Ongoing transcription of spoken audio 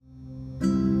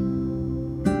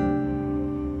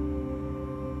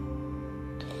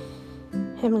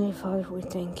Heavenly Father, we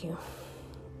thank you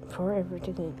for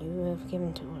everything that you have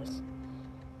given to us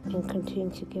and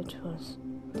continue to give to us.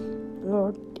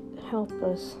 Lord, help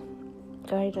us,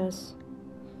 guide us.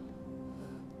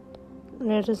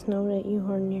 Let us know that you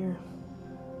are near,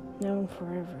 now and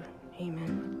forever.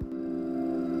 Amen.